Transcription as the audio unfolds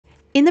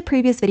In the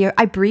previous video,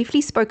 I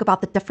briefly spoke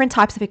about the different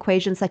types of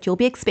equations that you'll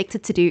be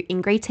expected to do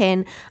in grade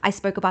 10. I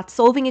spoke about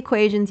solving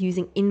equations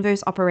using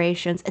inverse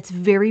operations. It's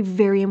very,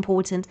 very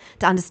important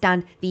to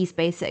understand these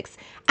basics.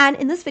 And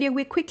in this video,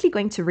 we're quickly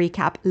going to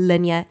recap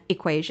linear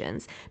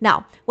equations.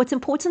 Now, what's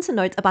important to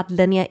note about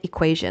linear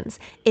equations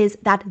is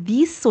that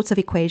these sorts of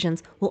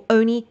equations will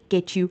only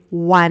get you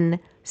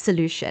one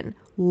solution,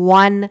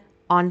 one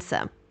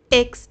answer.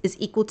 X is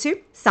equal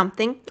to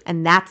something,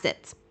 and that's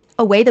it.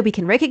 A way that we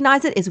can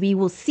recognize it is we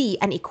will see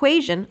an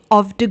equation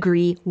of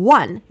degree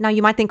 1. Now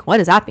you might think, what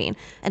does that mean?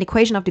 An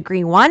equation of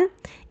degree 1?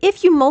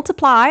 If you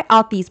multiply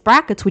out these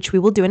brackets, which we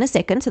will do in a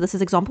second, so this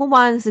is example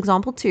 1, this is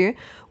example 2,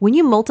 when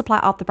you multiply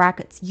out the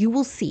brackets, you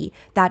will see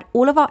that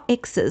all of our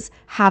x's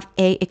have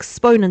a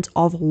exponent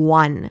of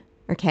 1.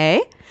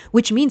 Okay,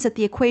 which means that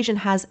the equation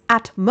has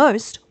at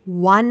most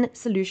one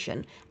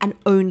solution and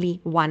only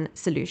one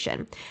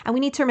solution. And we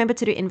need to remember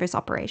to do inverse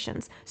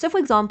operations. So for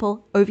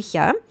example, over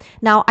here,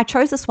 now I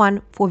chose this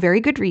one for a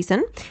very good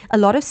reason. A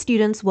lot of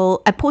students will,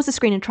 pause the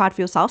screen and try it for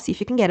yourself, see if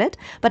you can get it.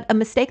 But a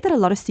mistake that a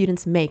lot of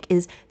students make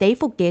is they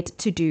forget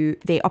to do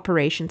their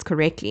operations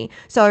correctly.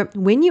 So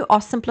when you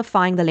are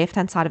simplifying the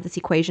left-hand side of this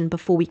equation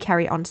before we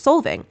carry on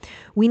solving,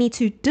 we need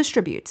to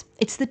distribute.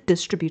 It's the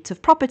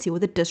distributive property or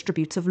the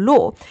distributive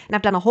law. And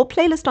I've done a whole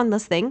playlist on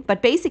this thing,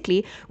 but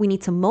basically we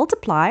need to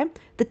multiply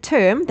the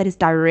term that is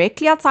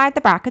directly outside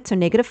the bracket, so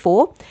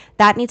 -4,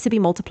 that needs to be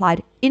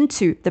multiplied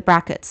into the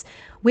brackets.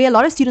 Where a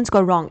lot of students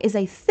go wrong is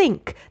they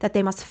think that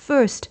they must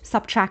first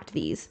subtract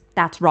these.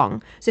 That's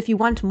wrong. So if you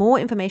want more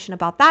information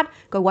about that,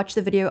 go watch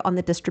the video on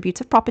the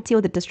distributive property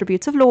or the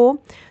distributive law.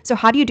 So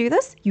how do you do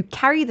this? You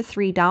carry the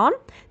 3 down,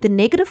 the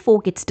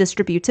 -4 gets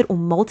distributed or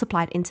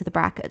multiplied into the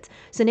bracket.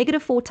 So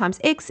 -4 times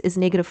x is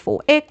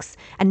 -4x,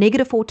 and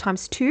 -4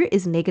 times 2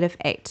 is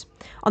 -8.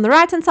 On the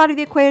right-hand side of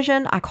the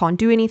equation, I can't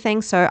do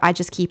anything, so I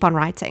just keep on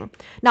writing.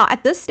 Now,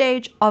 at this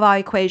stage of our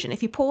equation,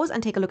 if you pause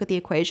and take a look at the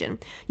equation,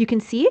 you can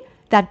see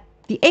that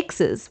the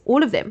x's,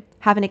 all of them,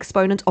 have an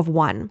exponent of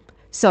 1.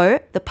 So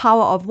the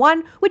power of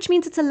 1, which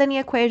means it's a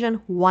linear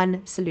equation,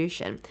 one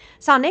solution.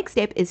 So our next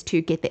step is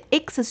to get the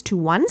x's to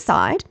one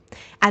side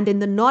and then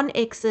the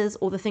non-x's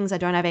or the things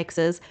that don't have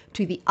x's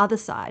to the other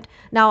side.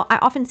 Now, I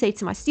often say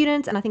to my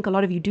students, and I think a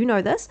lot of you do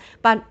know this,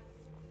 but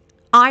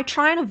I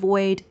try and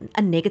avoid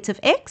a negative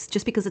x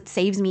just because it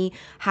saves me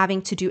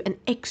having to do an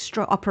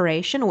extra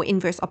operation or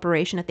inverse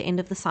operation at the end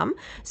of the sum.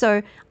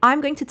 So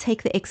I'm going to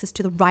take the x's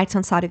to the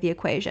right-hand side of the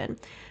equation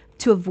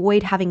to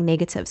avoid having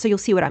negative. So you'll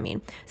see what I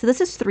mean. So this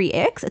is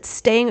 3x. It's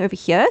staying over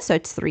here, so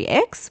it's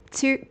 3x.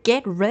 To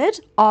get rid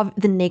of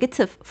the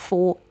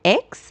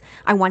 -4x,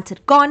 I want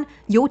it gone.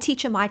 Your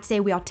teacher might say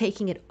we are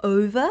taking it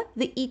over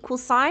the equal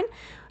sign.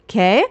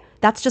 Okay,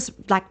 that's just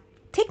like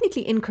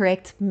technically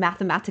incorrect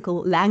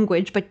mathematical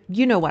language, but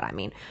you know what I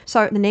mean.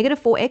 So the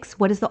 -4x,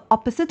 what is the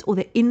opposite or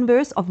the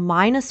inverse of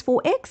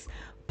 -4x?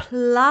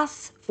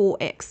 Plus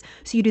 4x.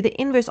 So you do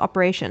the inverse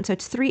operation. So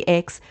it's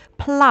 3x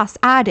plus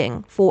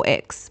adding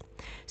 4x.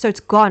 So it's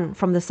gone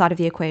from the side of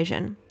the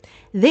equation.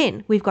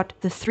 Then we've got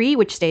the 3,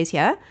 which stays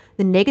here,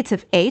 the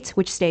 -8,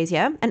 which stays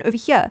here, and over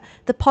here,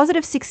 the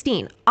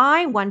 +16.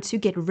 I want to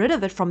get rid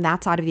of it from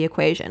that side of the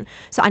equation.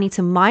 So I need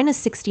to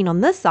 -16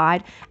 on this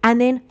side, and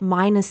then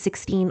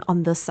 -16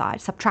 on this side.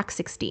 Subtract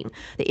 16.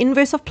 The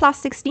inverse of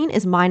 +16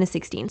 is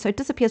 -16, so it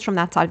disappears from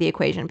that side of the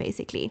equation,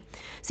 basically.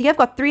 So here I've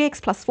got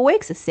 3x plus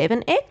 4x is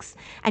 7x,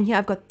 and here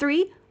I've got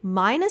 3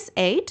 minus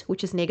 8,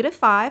 which is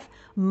 -5,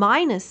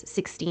 minus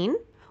 16,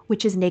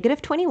 which is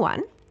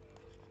 -21.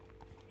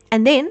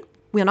 And then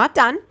we're not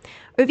done.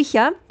 Over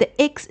here, the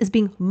x is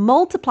being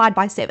multiplied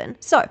by 7.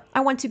 So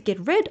I want to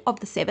get rid of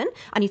the 7.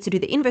 I need to do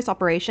the inverse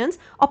operations.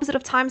 Opposite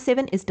of times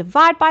 7 is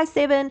divide by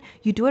 7.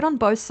 You do it on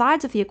both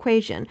sides of the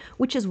equation,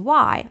 which is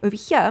why over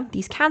here,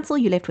 these cancel.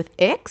 You're left with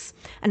x.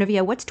 And over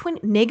here, what's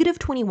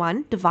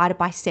 -21 divided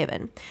by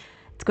 7?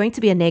 It's going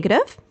to be a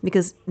negative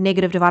because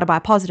negative divided by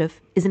a positive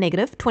is a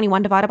negative.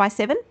 21 divided by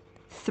 7,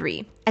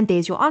 3. And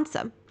there's your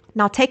answer.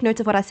 Now take note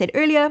of what I said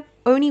earlier,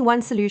 only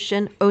one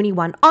solution, only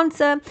one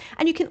answer,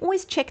 and you can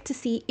always check to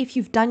see if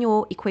you've done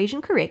your equation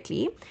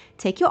correctly.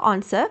 Take your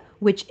answer,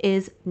 which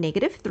is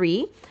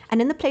 -3, and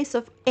in the place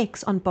of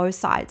x on both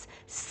sides,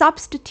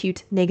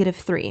 substitute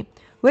 -3.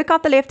 Work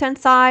out the left-hand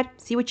side,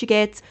 see what you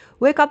get.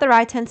 Work out the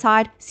right-hand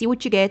side, see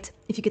what you get.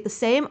 If you get the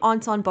same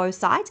answer on both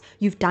sides,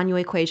 you've done your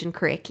equation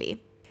correctly.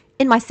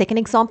 In my second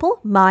example,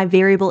 my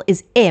variable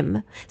is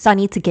m, so I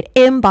need to get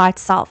m by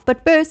itself.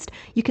 But first,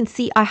 you can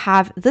see I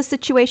have this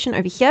situation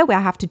over here where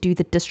I have to do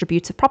the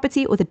distributive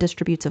property or the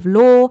distributive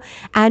law,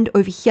 and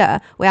over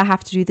here where I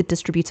have to do the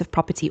distributive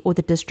property or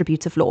the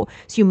distributive law.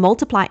 So you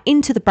multiply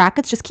into the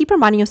brackets. Just keep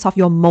reminding yourself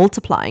you're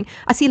multiplying.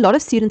 I see a lot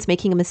of students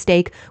making a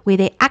mistake where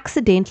they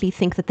accidentally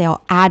think that they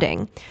are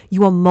adding.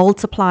 You are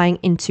multiplying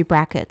into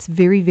brackets.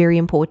 Very, very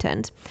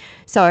important.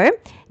 So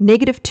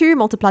 -2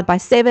 multiplied by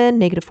 7,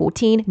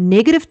 -14,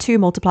 -2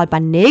 multiplied by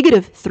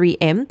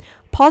 -3m,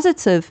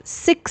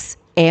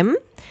 +6m,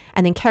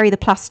 and then carry the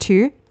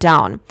 +2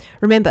 down.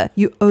 Remember,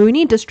 you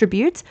only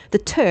distribute the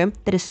term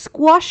that is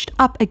squashed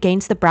up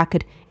against the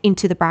bracket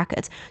into the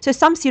bracket. So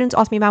some students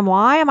ask me, ma'am,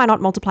 why am I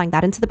not multiplying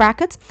that into the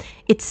bracket?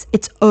 It's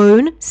its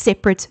own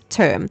separate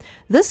term.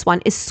 This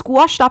one is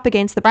squashed up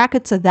against the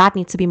bracket, so that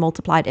needs to be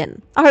multiplied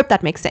in. I hope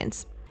that makes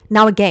sense.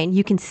 Now again,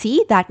 you can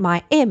see that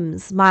my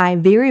m's, my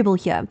variable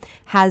here,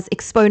 has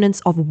exponents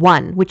of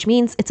 1, which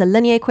means it's a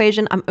linear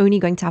equation. I'm only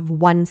going to have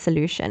one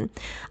solution.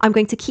 I'm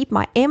going to keep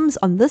my m's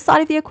on this side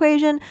of the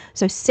equation,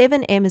 so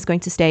 7m is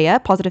going to stay here,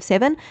 positive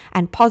 7,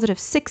 and positive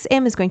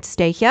 6m is going to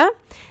stay here.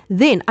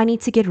 Then I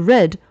need to get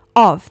rid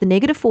of the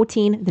negative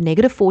 14, the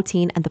negative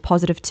 14, and the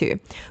positive 2.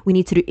 We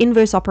need to do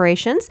inverse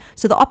operations.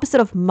 So the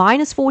opposite of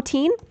minus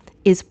 14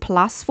 is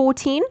plus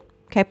 14.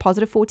 Okay,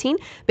 positive 14.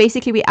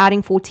 Basically, we're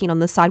adding 14 on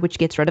this side, which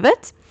gets rid of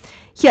it.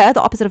 Here,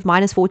 the opposite of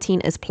minus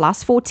 14 is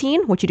plus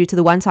 14. What you do to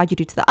the one side, you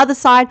do to the other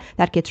side.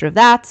 That gets rid of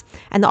that.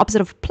 And the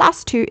opposite of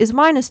plus 2 is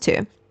minus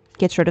 2.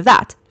 Gets rid of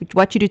that.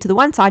 What you do to the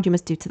one side, you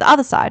must do to the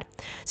other side.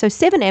 So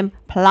 7m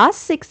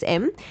plus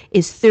 6m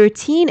is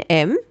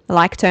 13m,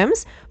 like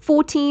terms.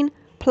 14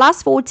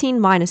 plus 14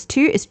 minus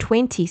 2 is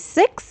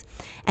 26.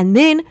 And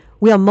then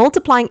we are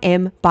multiplying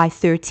m by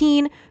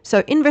 13.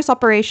 So inverse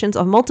operations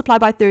of multiply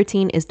by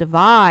 13 is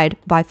divide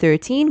by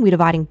 13. We're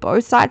dividing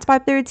both sides by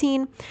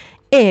 13.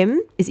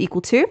 M is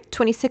equal to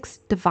 26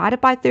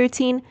 divided by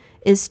 13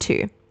 is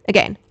 2.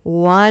 Again,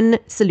 one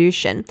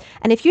solution.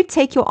 And if you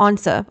take your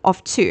answer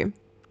of 2,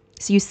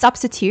 so you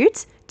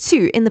substitute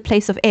 2 in the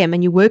place of m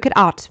and you work it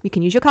out, you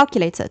can use your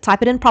calculator,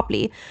 type it in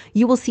properly,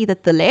 you will see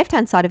that the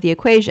left-hand side of the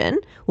equation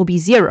will be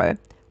 0,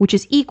 which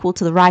is equal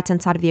to the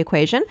right-hand side of the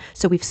equation.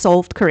 So we've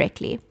solved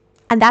correctly.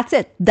 And that's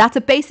it. That's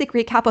a basic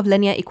recap of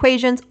linear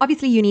equations.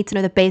 Obviously, you need to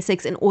know the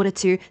basics in order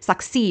to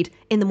succeed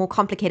in the more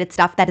complicated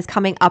stuff that is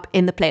coming up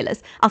in the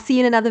playlist. I'll see you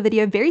in another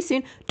video very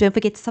soon. Don't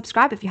forget to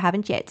subscribe if you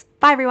haven't yet.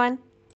 Bye, everyone.